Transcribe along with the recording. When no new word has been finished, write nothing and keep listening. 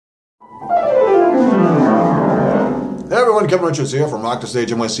Hey everyone, Kevin Richards here from Rock the Stage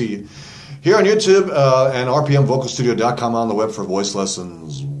NYC. Here on YouTube and RPMVocalStudio.com on the web for voice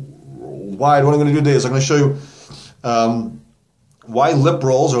lessons worldwide. What I'm going to do today is I'm going to show you why lip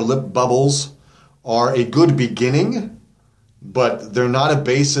rolls or lip bubbles are a good beginning, but they're not a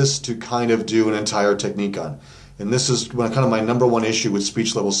basis to kind of do an entire technique on. And this is kind of my number one issue with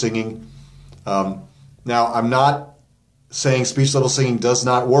speech level singing. Now, I'm not saying speech level singing does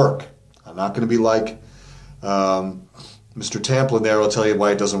not work. I'm not going to be like Mr. Tamplin there will tell you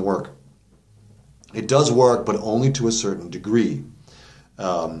why it doesn't work. It does work, but only to a certain degree.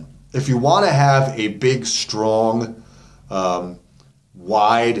 If you want to have a big, strong,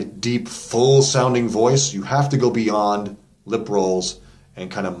 wide, deep, full-sounding voice, you have to go beyond lip rolls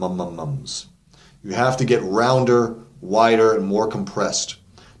and kind of mum-mum-mums. You have to get rounder, wider, and more compressed.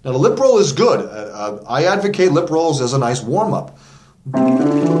 Now, the lip roll is good. I advocate lip rolls as a nice warm-up.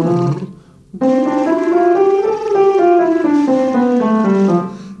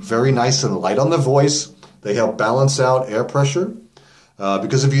 Very nice and light on the voice. They help balance out air pressure.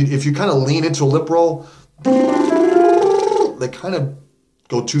 Because if you kind of lean into a lip roll, they kind of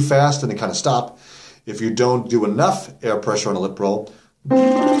go too fast and they kind of stop. If you don't do enough air pressure on a lip roll,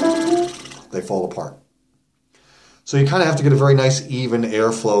 they fall apart. So you kind of have to get a very nice even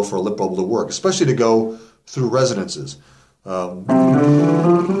airflow for a lip roll to work, especially to go through resonances.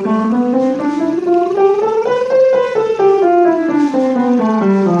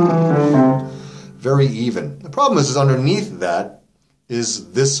 Very even. The problem is underneath that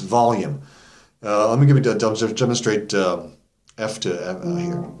is this volume. Let me demonstrate F to F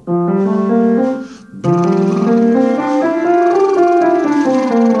here.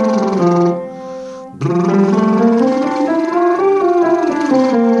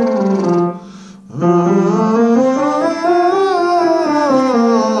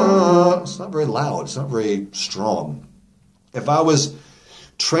 It's not very loud. It's not very strong. If I was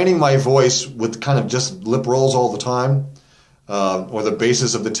training my voice with kind of just lip rolls all the time, or the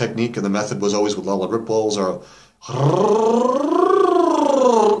basis of the technique and the method was always with all the lip rolls, or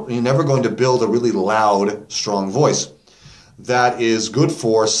you're never going to build a really loud, strong voice. That is good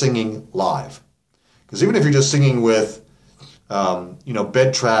for singing live. Because even if you're just singing with,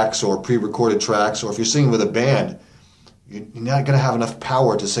 bed tracks or pre-recorded tracks, or if you're singing with a band, you're not going to have enough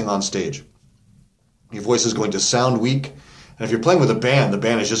power to sing on stage. Your voice is going to sound weak. And if you're playing with a band, the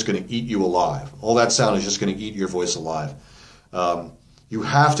band is just going to eat you alive. All that sound is just going to eat your voice alive. You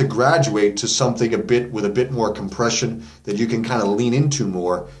have to graduate to something with a bit more compression that you can kind of lean into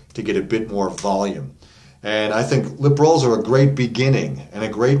more to get a bit more volume. And I think lip rolls are a great beginning and a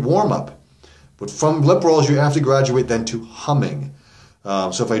great warm-up. But from lip rolls, you have to graduate then to humming.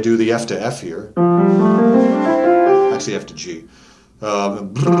 So if I do the F to F here, actually F to G.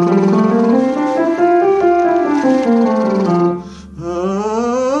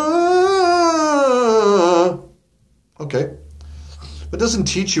 Okay. But it doesn't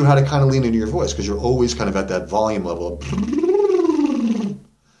teach you how to kind of lean into your voice because you're always kind of at that volume level.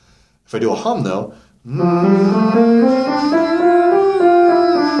 If I do a hum though,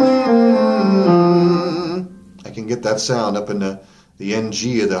 I can get that sound up in the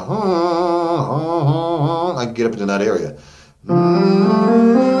NG of the I can get up into that area.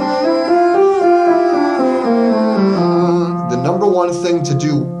 The number one thing to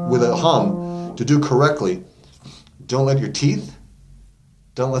do with a hum, to do correctly, don't let your teeth,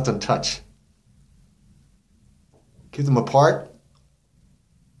 don't let them touch. Keep them apart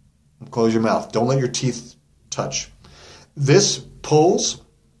and close your mouth. Don't let your teeth touch. This pulls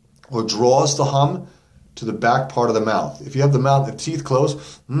or draws the hum to the back part of the mouth. If you have the teeth closed,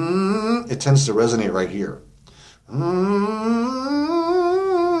 it tends to resonate right here.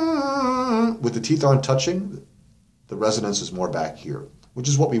 With the teeth aren't touching, the resonance is more back here, which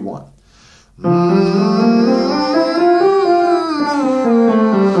is what we want. The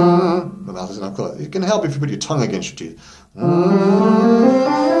mouth is not closed. It can help if you put your tongue against your teeth. And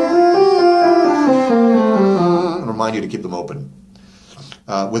remind you to keep them open.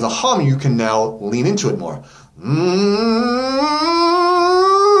 With a hum, you can now lean into it more.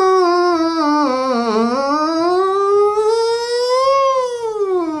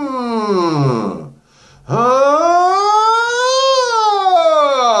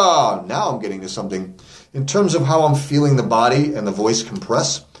 Now I'm getting to something. In terms of how I'm feeling the body and the voice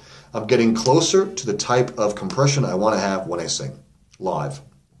compress, I'm getting closer to the type of compression I want to have when I sing live.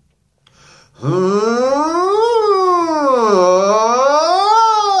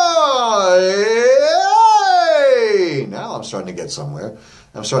 Now I'm starting to get somewhere.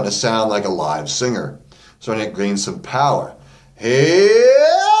 I'm starting to sound like a live singer. I'm starting to gain some power. Hey,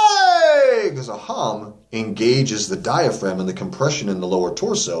 because a hum engages the diaphragm and the compression in the lower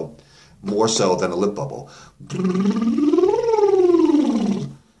torso more so than a lip bubble.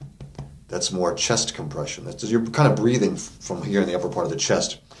 That's more chest compression. You're kind of breathing from here in the upper part of the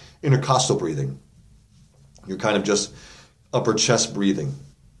chest. Intercostal breathing. You're kind of just upper chest breathing.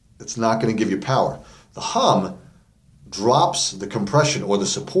 It's not going to give you power. The hum drops the compression or the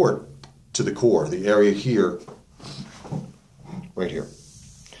support to the core, the area here, right here.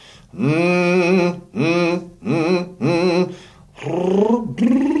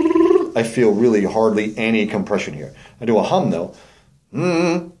 I feel really hardly any compression here. I do a hum though.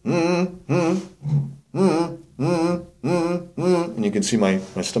 And you can see my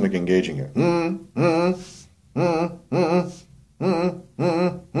stomach engaging here.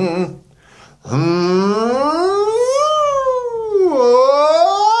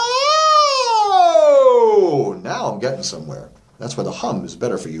 Now I'm getting somewhere. That's why the hum is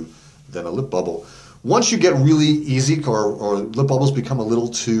better for you than a lip bubble. Once you get really easy or lip bubbles become a little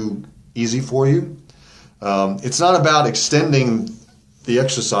too easy for you, it's not about extending the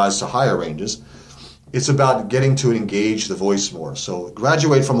exercise to higher ranges. It's about getting to engage the voice more. So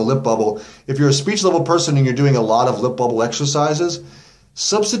graduate from a lip bubble. If you're a speech level person and you're doing a lot of lip bubble exercises,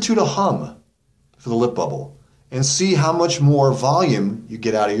 substitute a hum for the lip bubble and see how much more volume you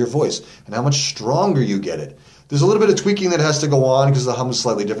get out of your voice and how much stronger you get it. There's a little bit of tweaking that has to go on because the hum is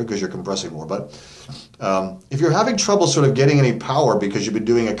slightly different because you're compressing more. But if you're having trouble sort of getting any power because you've been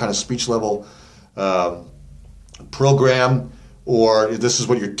doing a kind of speech level program, or this is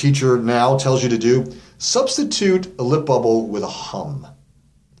what your teacher now tells you to do, substitute a lip bubble with a hum.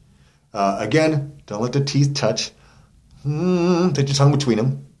 Again, don't let the teeth touch. Take your tongue between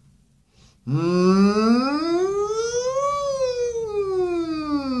them.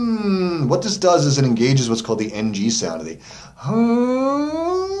 What this does is it engages what's called the NG sound of the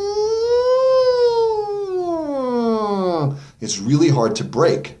It's really hard to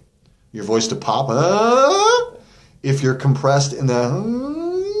break your voice to pop if you're compressed in the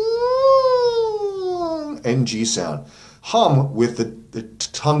NG sound. Hum with the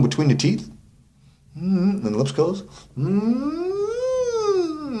tongue between the teeth, and the lips close,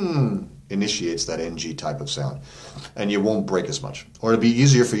 initiates that NG type of sound, and you won't break as much. Or it'll be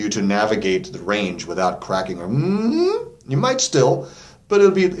easier for you to navigate the range without cracking, or you might still, but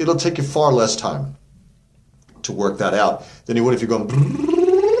it'll take you far less time to work that out than you would if you're going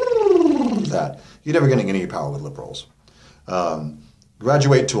that. You're never getting any power with lip rolls.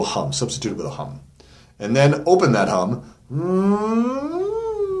 Graduate to a hum, substitute it with a hum. And then open that hum.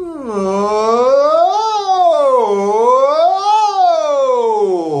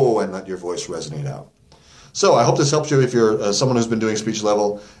 And let your voice resonate out. So I hope this helps you if you're someone who's been doing speech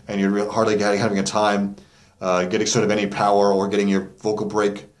level and you're hardly having a time getting sort of any power or getting your vocal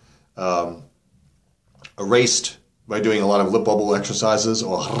break erased by doing a lot of lip bubble exercises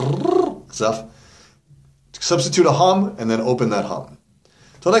or stuff. Substitute a hum and then open that hum.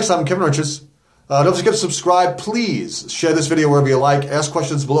 Till next time, I'm Kevin Richards. Don't forget to subscribe. Please share this video wherever you like. Ask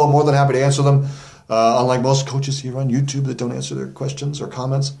questions below. I'm more than happy to answer them. Unlike most coaches here on YouTube that don't answer their questions or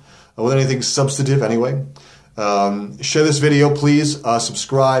comments with anything substantive anyway. Share this video, please.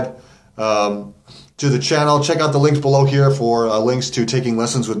 Subscribe to the channel. Check out the links below here for links to taking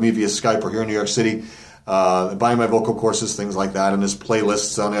lessons with me via Skype or here in New York City. Buying my vocal courses, things like that. And there's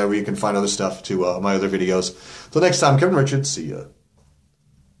playlists on there where you can find other stuff to my other videos. Till next time, Kevin Richards. See ya.